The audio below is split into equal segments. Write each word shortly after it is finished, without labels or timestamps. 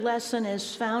Lesson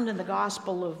is found in the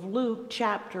Gospel of Luke,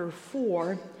 chapter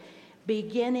 4,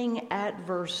 beginning at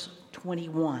verse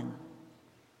 21.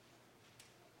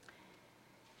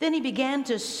 Then he began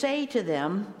to say to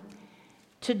them,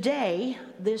 "Today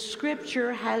this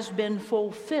scripture has been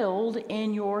fulfilled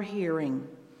in your hearing."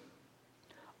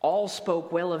 All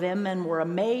spoke well of him and were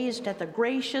amazed at the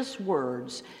gracious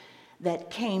words that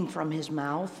came from his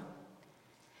mouth.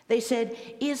 They said,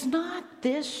 "Is not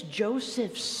this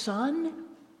Joseph's son?"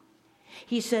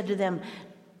 He said to them,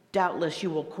 "Doubtless you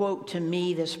will quote to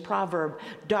me this proverb,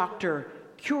 'Doctor,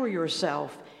 cure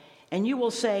yourself.' And you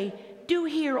will say, 'Do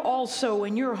here also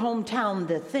in your hometown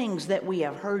the things that we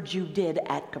have heard you did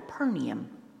at Capernaum.'"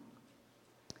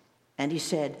 And he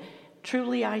said,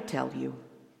 "Truly I tell you,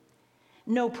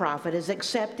 no prophet is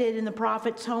accepted in the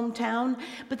prophet's hometown.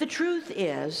 But the truth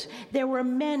is, there were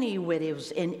many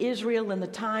widows in Israel in the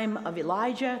time of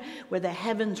Elijah, where the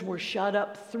heavens were shut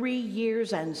up 3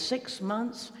 years and 6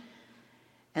 months,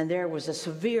 and there was a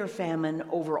severe famine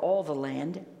over all the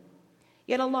land.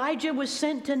 Yet Elijah was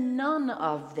sent to none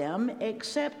of them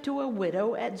except to a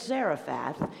widow at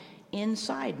Zarephath in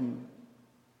Sidon.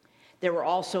 There were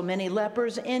also many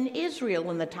lepers in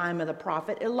Israel in the time of the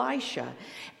prophet Elisha,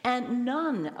 and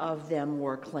none of them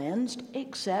were cleansed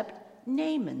except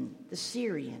Naaman the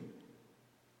Syrian."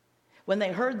 When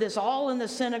they heard this, all in the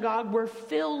synagogue were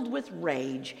filled with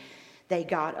rage. They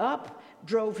got up,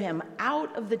 drove him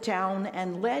out of the town,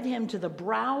 and led him to the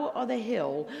brow of the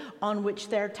hill on which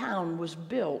their town was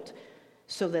built,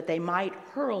 so that they might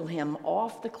hurl him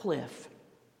off the cliff.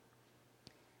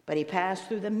 But he passed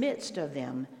through the midst of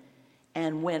them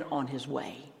and went on his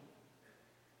way.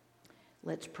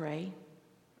 Let's pray.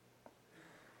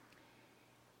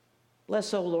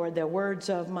 Bless, O Lord, the words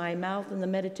of my mouth and the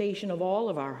meditation of all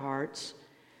of our hearts.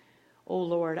 O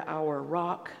Lord, our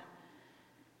rock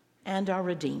and our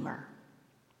Redeemer.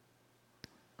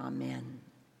 Amen.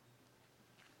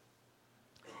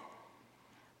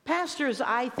 Pastors,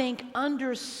 I think,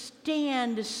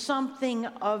 understand something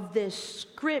of this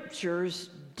scripture's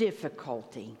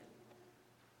difficulty.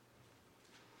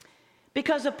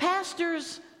 Because a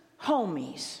pastor's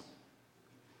homies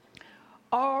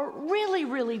are really,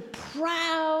 really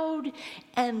proud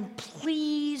and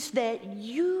pleased that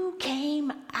you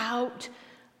came out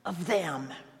of them.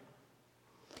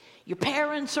 Your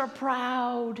parents are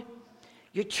proud.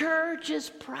 Your church is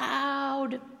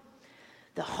proud.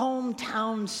 The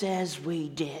hometown says we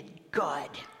did good.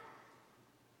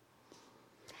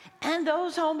 And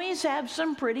those homies have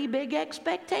some pretty big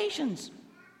expectations.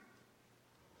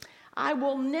 I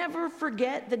will never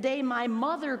forget the day my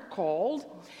mother called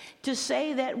to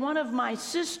say that one of my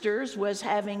sisters was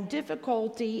having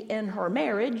difficulty in her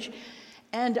marriage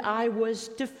and I was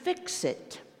to fix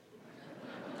it.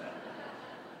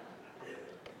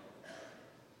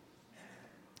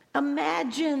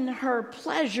 Imagine her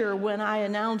pleasure when I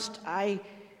announced I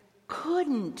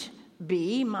couldn't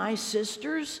be my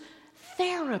sister's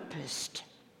therapist.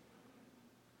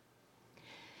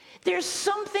 There's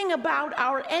something about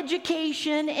our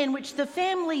education in which the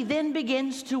family then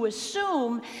begins to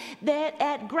assume that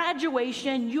at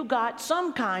graduation you got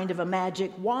some kind of a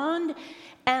magic wand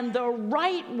and the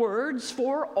right words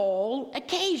for all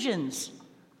occasions.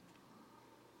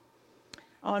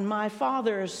 On my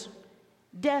father's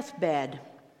deathbed,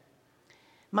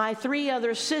 my 3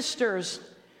 other sisters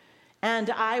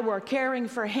and I were caring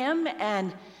for him,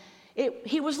 and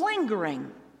he was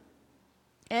lingering.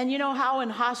 And you know how in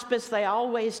hospice they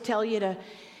always tell you to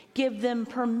give them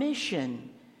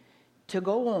permission to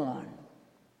go on.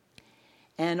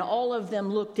 And all of them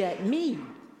looked at me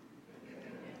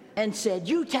and said,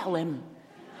 "You tell him."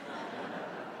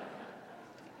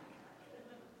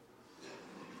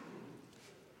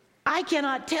 I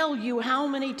cannot tell you how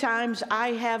many times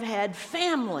I have had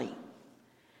family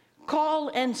call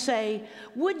and say,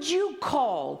 "Would you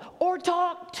call or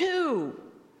talk to?"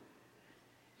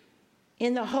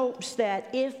 in the hopes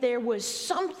that if there was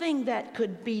something that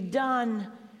could be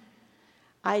done,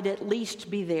 I'd at least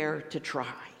be there to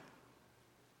try.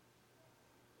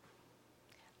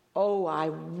 Oh, I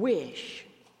wish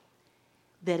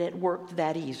that it worked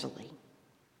that easily.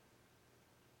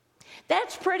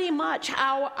 That's pretty much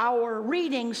how our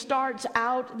reading starts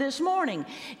out this morning.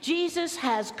 Jesus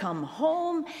has come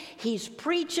home. He's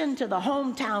preaching to the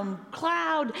hometown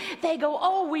crowd. They go,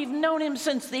 "Oh, we've known him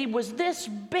since he was this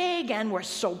big, and we're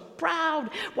so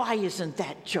proud. Why isn't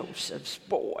that Joseph's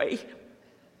boy?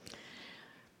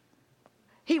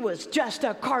 He was just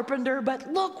a carpenter,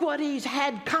 but look what he's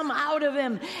had come out of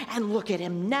him. And look at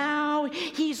him now.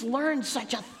 He's learned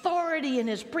such authority in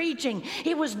his preaching.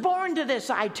 He was born to this,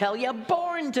 I tell you,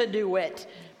 born to do it."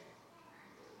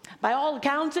 By all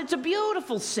accounts, it's a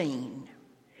beautiful scene.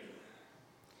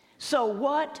 So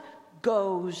what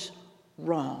goes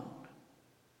wrong?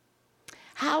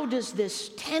 How does this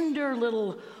tender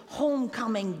little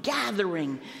homecoming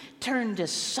gathering turn to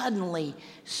suddenly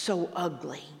so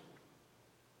ugly?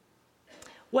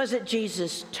 Was it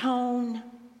Jesus' tone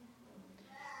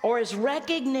or his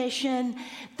recognition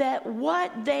that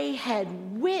what they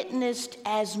had witnessed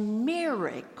as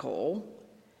miracle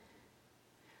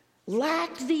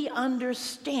lacked the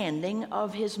understanding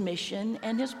of his mission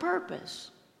and his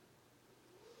purpose?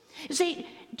 You see,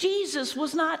 Jesus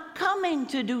was not coming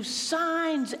to do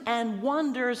signs and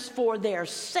wonders for their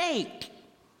sake.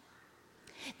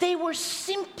 They were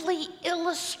simply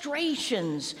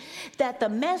illustrations that the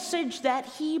message that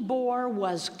he bore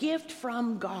was gift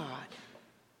from God.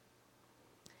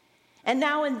 And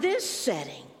now in this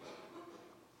setting,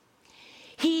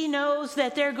 he knows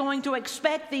that they're going to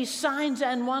expect these signs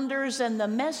and wonders, and the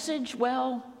message,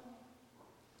 well,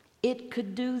 it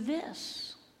could do this.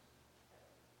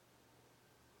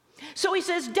 So he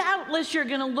says, doubtless you're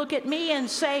going to look at me and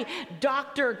say,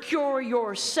 "Doctor, cure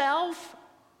yourself."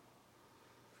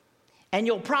 And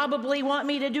you'll probably want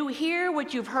me to do here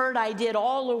what you've heard I did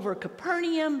all over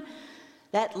Capernaum,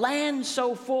 that land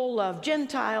so full of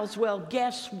Gentiles. Well,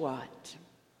 guess what?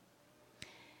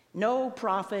 No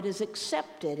prophet is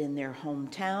accepted in their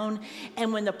hometown.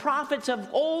 And when the prophets of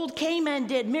old came and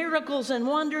did miracles and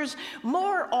wonders,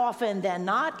 more often than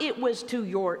not, it was to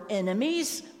your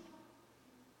enemies.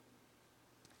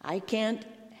 I can't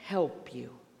help you.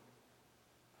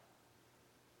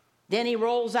 Then he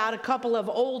rolls out a couple of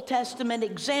Old Testament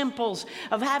examples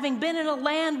of having been in a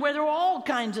land where there were all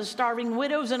kinds of starving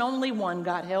widows and only one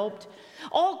got helped.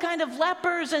 All kinds of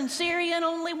lepers in Syria and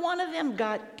only one of them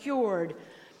got cured.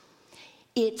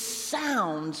 It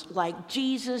sounds like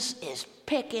Jesus is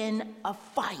picking a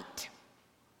fight.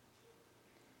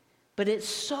 But it's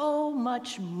so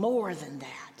much more than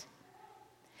that.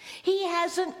 He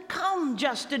hasn't come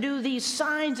just to do these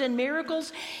signs and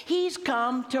miracles. He's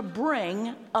come to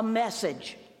bring a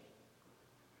message.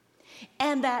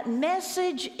 And that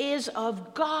message is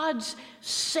of God's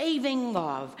saving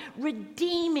love,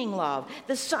 redeeming love.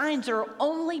 The signs are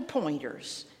only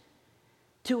pointers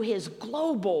to his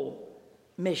global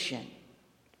mission.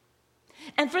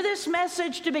 And for this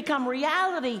message to become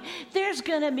reality, there's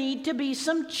going to need to be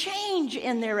some change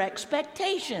in their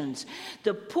expectations.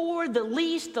 The poor, the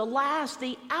least, the last,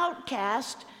 the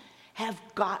outcast have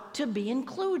got to be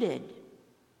included.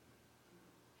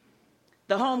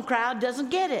 The home crowd doesn't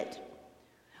get it.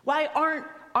 Why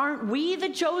aren't we the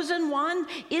chosen one?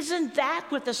 Isn't that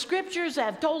what the scriptures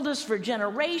have told us for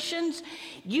generations?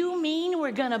 You mean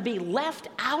we're going to be left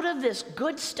out of this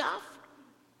good stuff?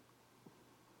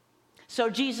 So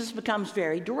Jesus becomes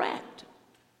very direct,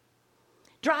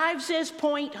 drives his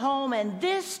point home, and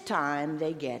this time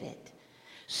they get it.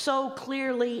 So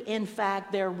clearly, in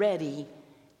fact, they're ready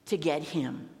to get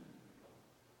him.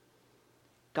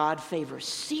 God favors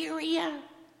Syria,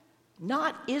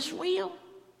 not Israel.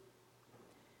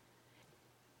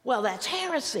 Well, that's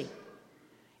heresy.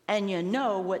 And you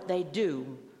know what they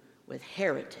do with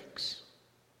heretics.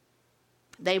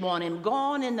 They want him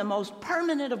gone in the most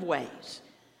permanent of ways.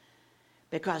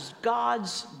 Because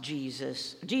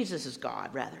Jesus is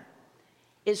God, rather,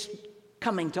 is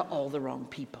coming to all the wrong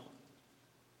people.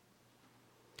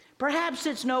 Perhaps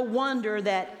it's no wonder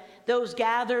that those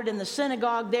gathered in the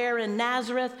synagogue there in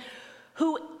Nazareth,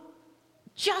 who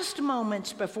just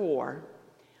moments before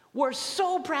were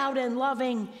so proud and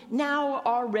loving, now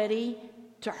are ready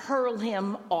to hurl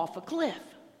him off a cliff.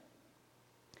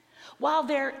 While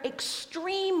their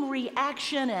extreme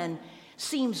reaction and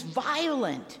seems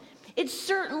violent, it's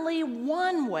certainly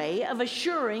one way of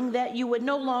assuring that you would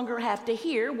no longer have to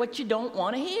hear what you don't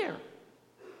want to hear.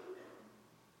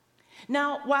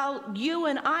 Now, while you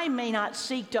and I may not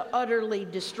seek to utterly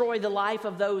destroy the life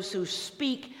of those who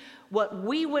speak what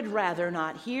we would rather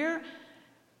not hear,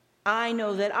 I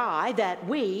know that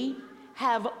we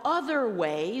have other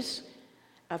ways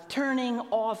of turning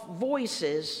off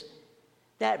voices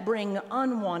that bring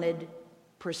unwanted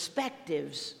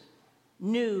perspectives,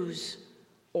 news,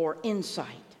 or insight.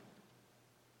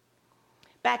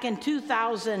 Back in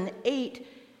 2008,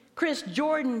 Chris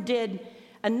Jordan did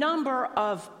a number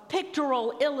of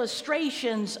pictorial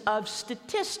illustrations of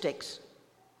statistics.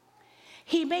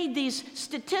 He made these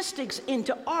statistics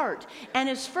into art, and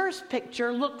his first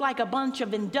picture looked like a bunch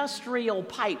of industrial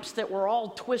pipes that were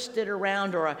all twisted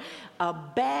around, or a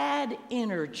bad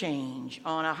interchange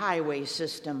on a highway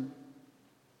system.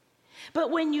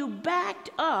 But when you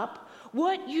backed up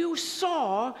What you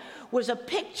saw was a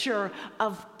picture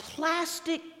of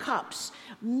plastic cups,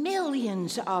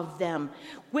 millions of them,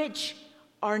 which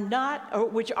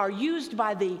are used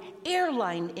by the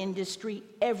airline industry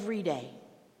every day.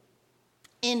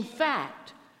 In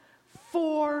fact,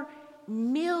 4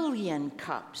 million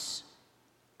cups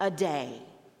a day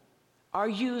are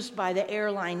used by the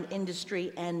airline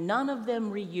industry, and none of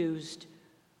them reused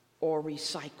or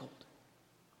recycled.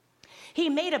 He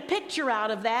made a picture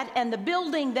out of that, and the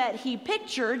building that he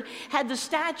pictured had the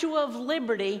Statue of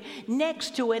Liberty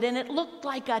next to it, and it looked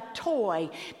like a toy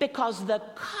because the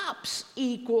cups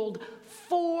equaled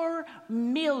 4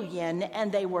 million,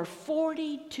 and they were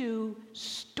 42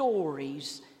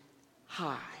 stories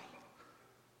high.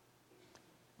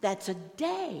 That's a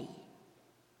day.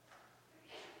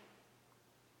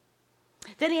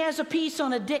 Then he has a piece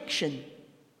on addiction.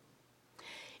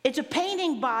 It's a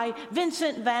painting by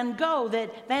Vincent van Gogh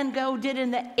that Van Gogh did in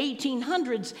the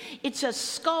 1800s. It's a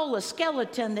skull, a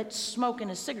skeleton that's smoking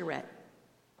a cigarette.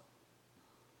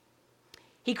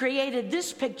 He created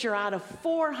this picture out of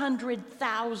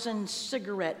 400,000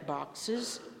 cigarette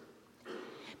boxes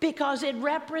because it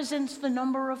represents the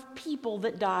number of people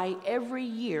that die every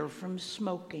year from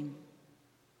smoking.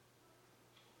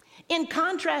 In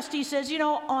contrast, he says,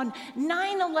 on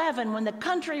 9/11, when the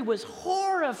country was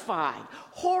horrified,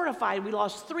 we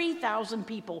lost 3,000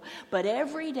 people. But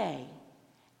every day,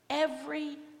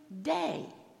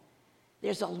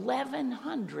 there's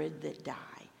 1,100 that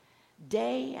die,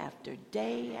 day after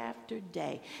day after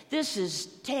day. This is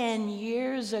 10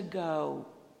 years ago.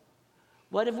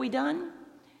 What have we done?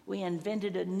 We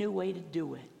invented a new way to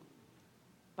do it,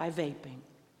 by vaping.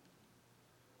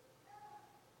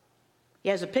 He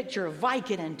has a picture of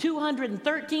Vicodin,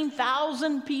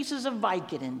 213,000 pieces of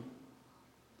Vicodin,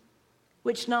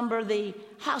 which number the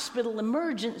hospital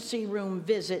emergency room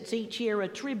visits each year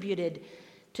attributed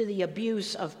to the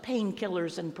abuse of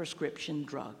painkillers and prescription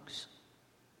drugs.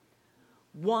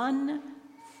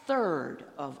 1/3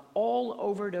 of all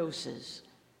overdoses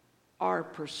are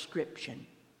prescription.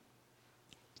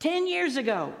 10 years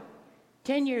ago,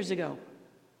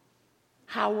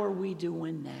 how are we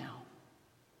doing now?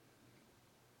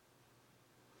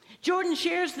 Jordan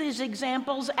shares these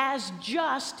examples as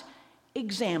just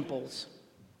examples.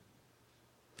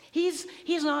 He's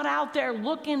not out there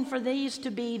looking for these to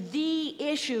be the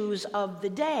issues of the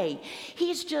day.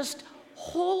 He's just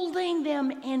holding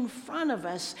them in front of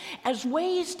us as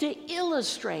ways to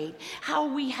illustrate how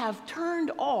we have turned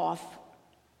off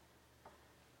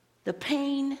the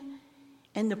pain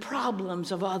and the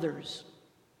problems of others.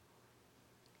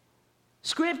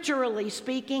 Scripturally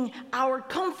speaking, our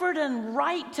comfort and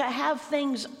right to have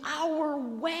things our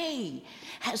way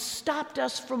has stopped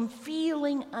us from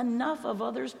feeling enough of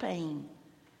others' pain,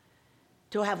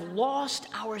 to have lost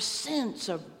our sense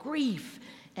of grief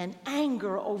and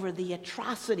anger over the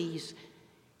atrocities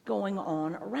going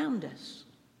on around us.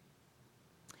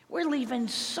 We're leaving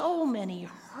so many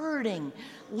hurting,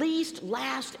 least,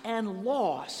 last, and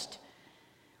lost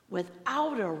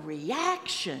without a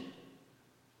reaction,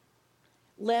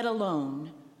 let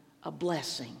alone a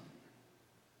blessing.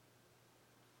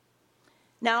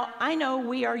 Now, I know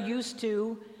we are used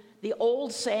to the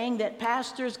old saying that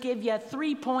pastors give you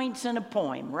 3 points in a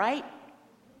poem, right?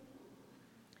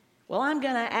 Well, I'm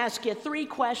going to ask you 3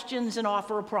 questions and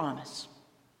offer a promise.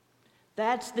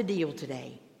 That's the deal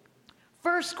today.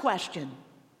 First question: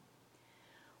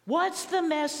 what's the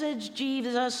message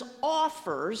Jesus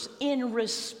offers in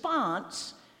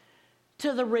response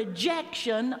to the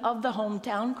rejection of the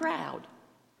hometown crowd?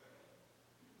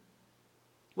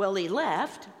 Well, he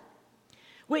left,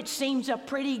 which seems a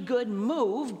pretty good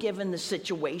move given the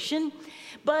situation,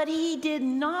 but he did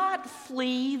not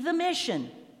flee the mission.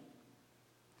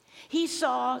 He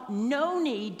saw no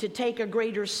need to take a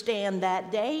greater stand that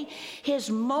day. His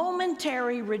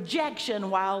momentary rejection,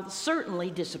 while certainly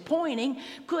disappointing,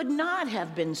 could not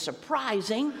have been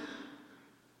surprising.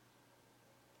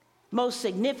 Most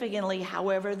significantly,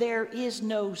 however, there is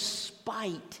no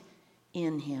spite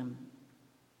in him.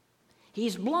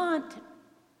 He's blunt,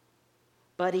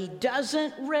 but he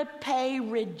doesn't repay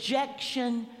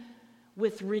rejection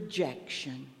with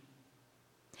rejection.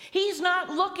 He's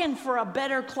not looking for a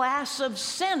better class of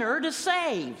sinner to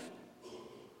save.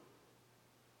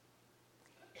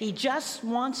 He just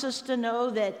wants us to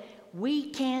know that we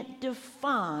can't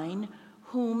define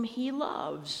whom he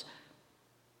loves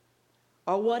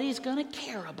or what he's going to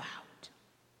care about.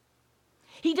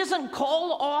 He doesn't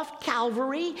call off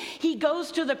Calvary. He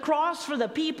goes to the cross for the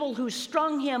people who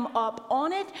strung him up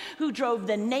on it, who drove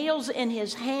the nails in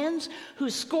his hands,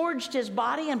 who scourged his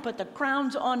body and put the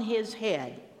crowns on his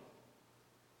head.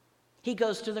 He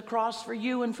goes to the cross for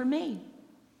you and for me.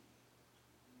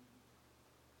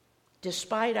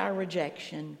 Despite our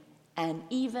rejection, and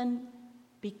even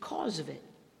because of it.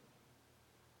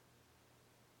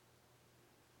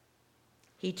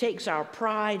 He takes our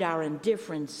pride, our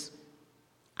indifference,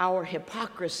 our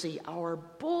hypocrisy, our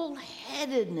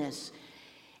bullheadedness,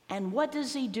 and what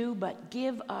does he do but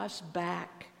give us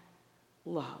back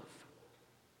love?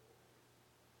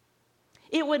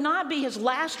 It would not be his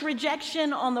last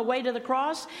rejection on the way to the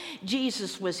cross.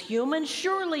 Jesus was human.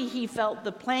 Surely he felt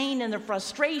the pain and the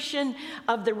frustration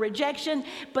of the rejection,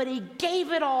 but he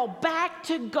gave it all back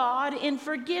to God in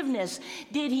forgiveness.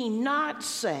 Did he not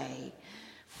say,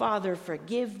 "Father,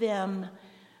 forgive them,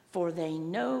 for they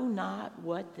know not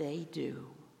what they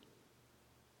do"?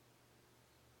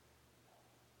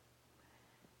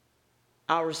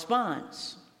 Our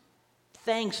response,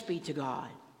 thanks be to God,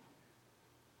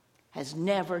 has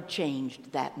never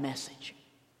changed that message.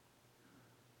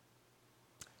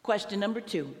 Question number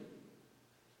 2.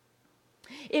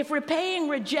 If repaying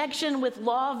rejection with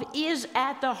love is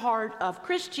at the heart of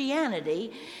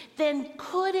Christianity, then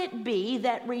could it be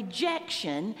that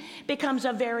rejection becomes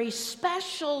a very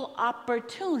special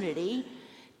opportunity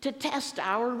to test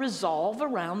our resolve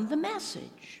around the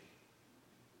message?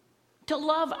 To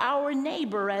love our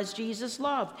neighbor as Jesus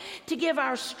loved, to give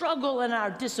our struggle and our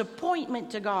disappointment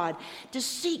to God, to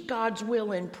seek God's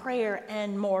will in prayer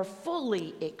and more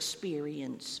fully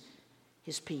experience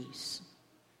his peace.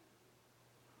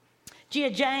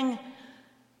 Jia Jiang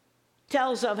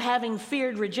tells of having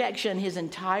feared rejection his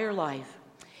entire life.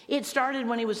 It started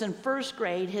when he was in first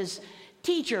grade. His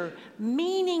teacher,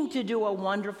 meaning to do a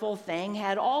wonderful thing,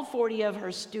 had all 40 of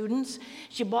her students.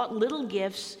 She bought little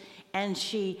gifts, and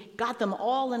she got them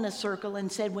all in a circle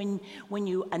and said, when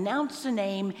you announce a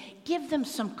name, give them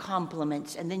some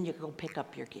compliments, and then you go pick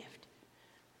up your gift.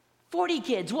 40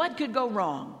 kids, what could go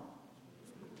wrong?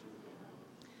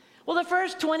 Well, the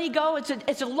first 20 go,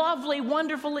 it's a lovely,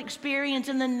 wonderful experience,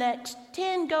 and the next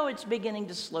 10 go, it's beginning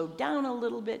to slow down a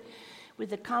little bit with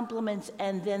the compliments,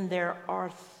 and then there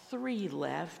are 3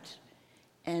 left,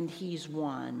 and he's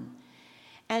one.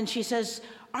 And she says,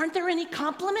 "Aren't there any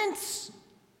compliments?"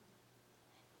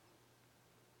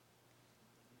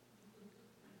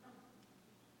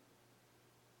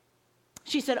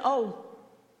 She said, "Oh,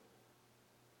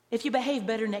 if you behave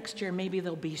better next year, maybe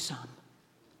there'll be some."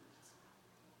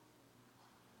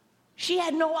 She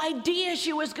had no idea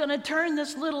she was going to turn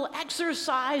this little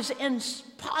exercise in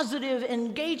positive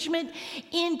engagement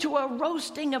into a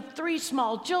roasting of 3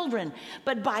 small children.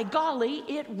 But by golly,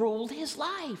 it ruled his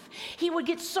life. He would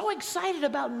get so excited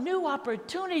about new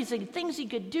opportunities and things he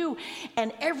could do,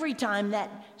 and every time that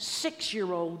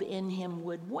 6-year-old in him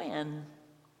would win.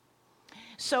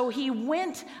 So he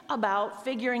went about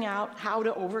figuring out how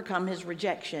to overcome his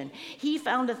rejection. He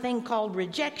found a thing called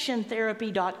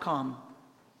rejectiontherapy.com.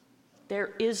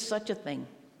 There is such a thing.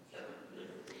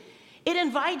 It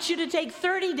invites you to take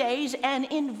 30 days and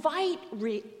invite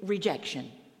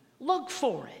rejection. Look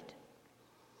for it.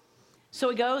 So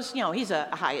he goes, he's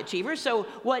a high achiever, so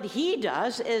what he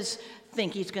does is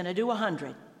think he's going to do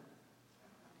 100.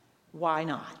 Why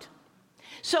not?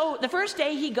 So the first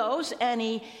day he goes and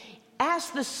he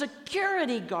asks the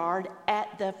security guard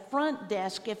at the front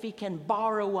desk if he can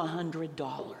borrow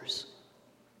 $100.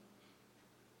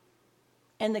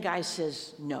 And the guy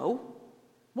says, "No."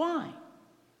 Why?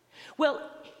 Well,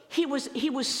 he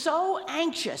was so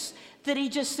anxious that he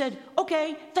just said,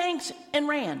 "Okay, thanks," and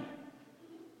ran.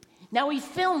 Now he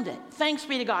filmed it. Thanks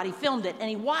be to God, he filmed it, and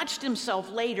he watched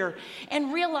himself later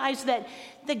and realized that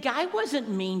the guy wasn't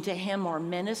mean to him or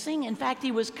menacing. In fact,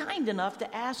 he was kind enough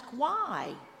to ask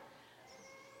why.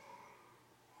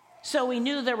 So he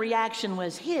knew the reaction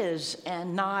was his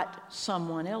and not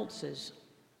someone else's.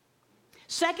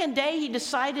 Second day, he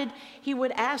decided he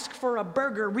would ask for a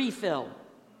burger refill.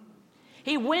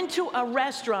 He went to a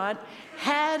restaurant,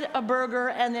 had a burger,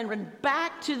 and then went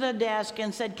back to the desk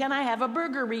and said, "Can I have a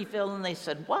burger refill?" And they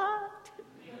said, "What?"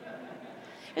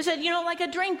 He said, "Like a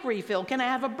drink refill. Can I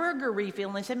have a burger refill?"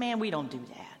 And they said, "Man, we don't do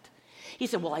that." He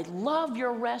said, "Well, I love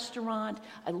your restaurant.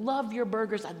 I love your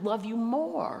burgers. I'd love you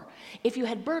more if you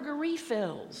had burger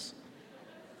refills."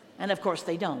 And of course,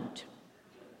 they don't.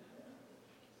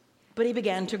 But he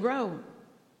began to grow.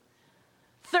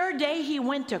 Third day, he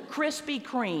went to Krispy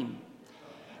Kreme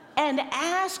and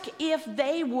asked if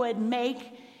they would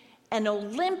make an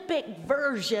Olympic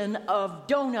version of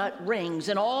donut rings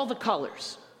in all the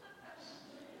colors.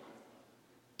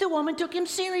 The woman took him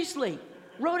seriously,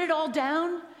 wrote it all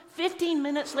down. 15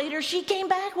 minutes later, she came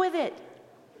back with it.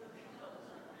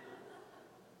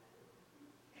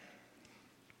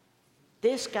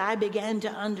 This guy began to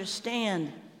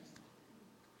understand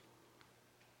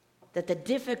that the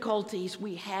difficulties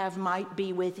we have might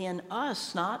be within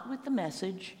us, not with the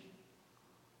message.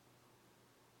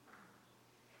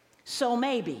 So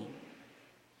maybe,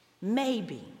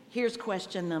 here's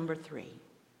question number 3.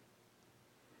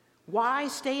 Why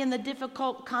stay in the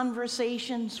difficult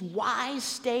conversations? Why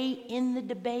stay in the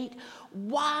debate?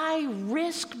 Why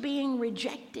risk being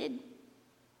rejected?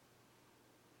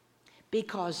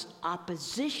 Because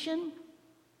opposition,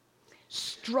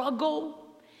 struggle,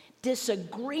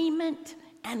 disagreement,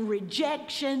 and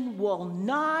rejection will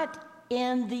not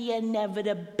end the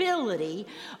inevitability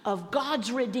of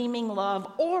God's redeeming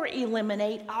love or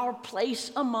eliminate our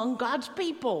place among God's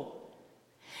people.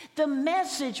 The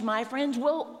message, my friends,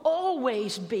 will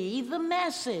always be the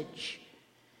message.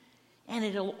 And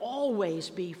it'll always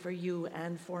be for you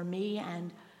and for me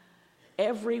and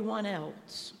everyone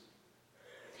else.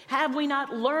 Have we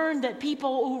not learned that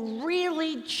people who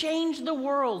really change the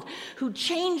world, who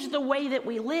change the way that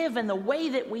we live and the way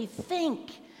that we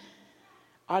think,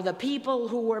 are the people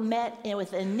who were met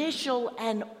with initial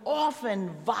and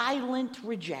often violent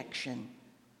rejection?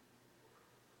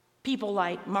 People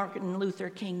like Martin Luther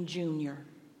King Jr.,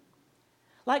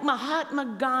 like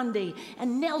Mahatma Gandhi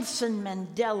and Nelson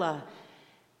Mandela,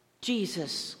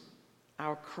 Jesus,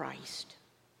 our Christ.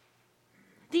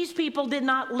 These people did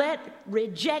not let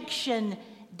rejection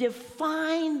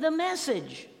define the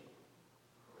message.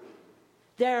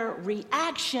 Their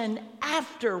reaction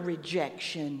after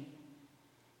rejection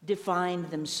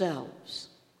defined themselves.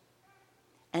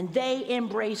 And they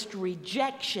embraced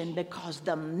rejection because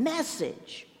the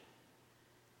message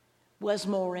was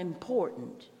more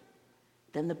important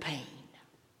than the pain.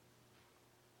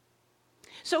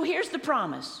 So here's the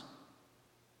promise.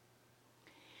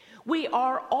 We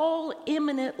are all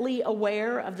imminently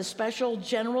aware of the special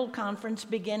general conference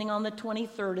beginning on the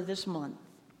 23rd of this month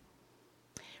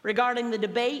regarding the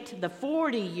debate, the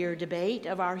 40-year debate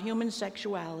of our human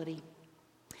sexuality.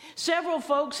 Several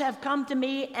folks have come to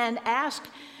me and asked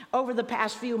over the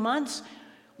past few months,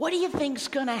 what do you think's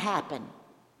going to happen?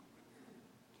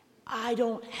 I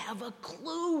don't have a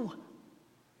clue.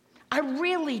 I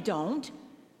really don't.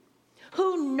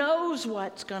 Who knows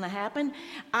what's going to happen?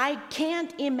 I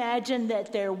can't imagine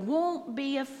that there won't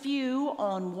be a few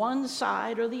on one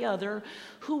side or the other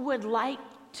who would like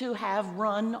to have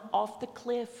run off the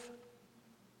cliff.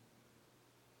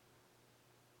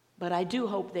 But I do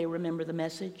hope they remember the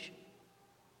message.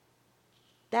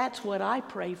 That's what I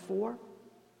pray for.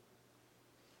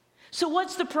 So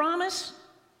what's the promise?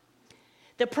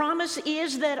 The promise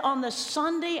is that on the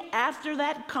Sunday after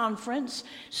that conference,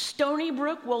 Stony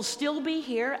Brook will still be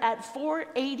here at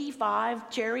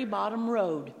 485 Cherry Bottom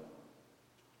Road.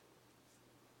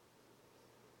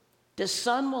 The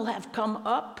sun will have come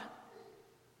up.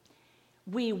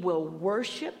 We will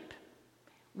worship.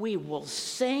 We will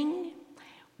sing.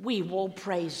 We will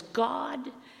praise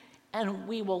God. And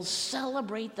we will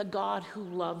celebrate the God who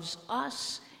loves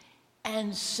us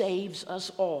and saves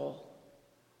us all.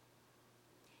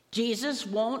 Jesus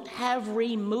won't have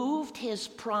removed his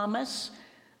promise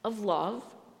of love,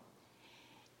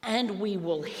 and we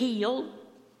will heal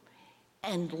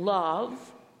and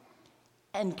love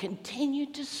and continue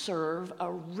to serve a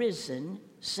risen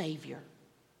Savior.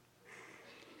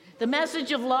 The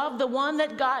message of love, the one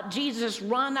that got Jesus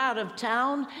run out of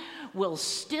town, will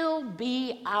still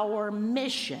be our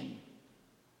mission.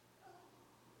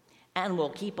 And we'll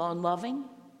keep on loving,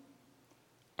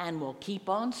 and we'll keep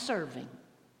on serving.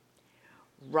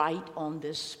 Right on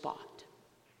this spot.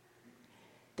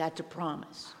 That's a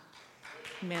promise.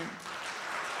 Amen.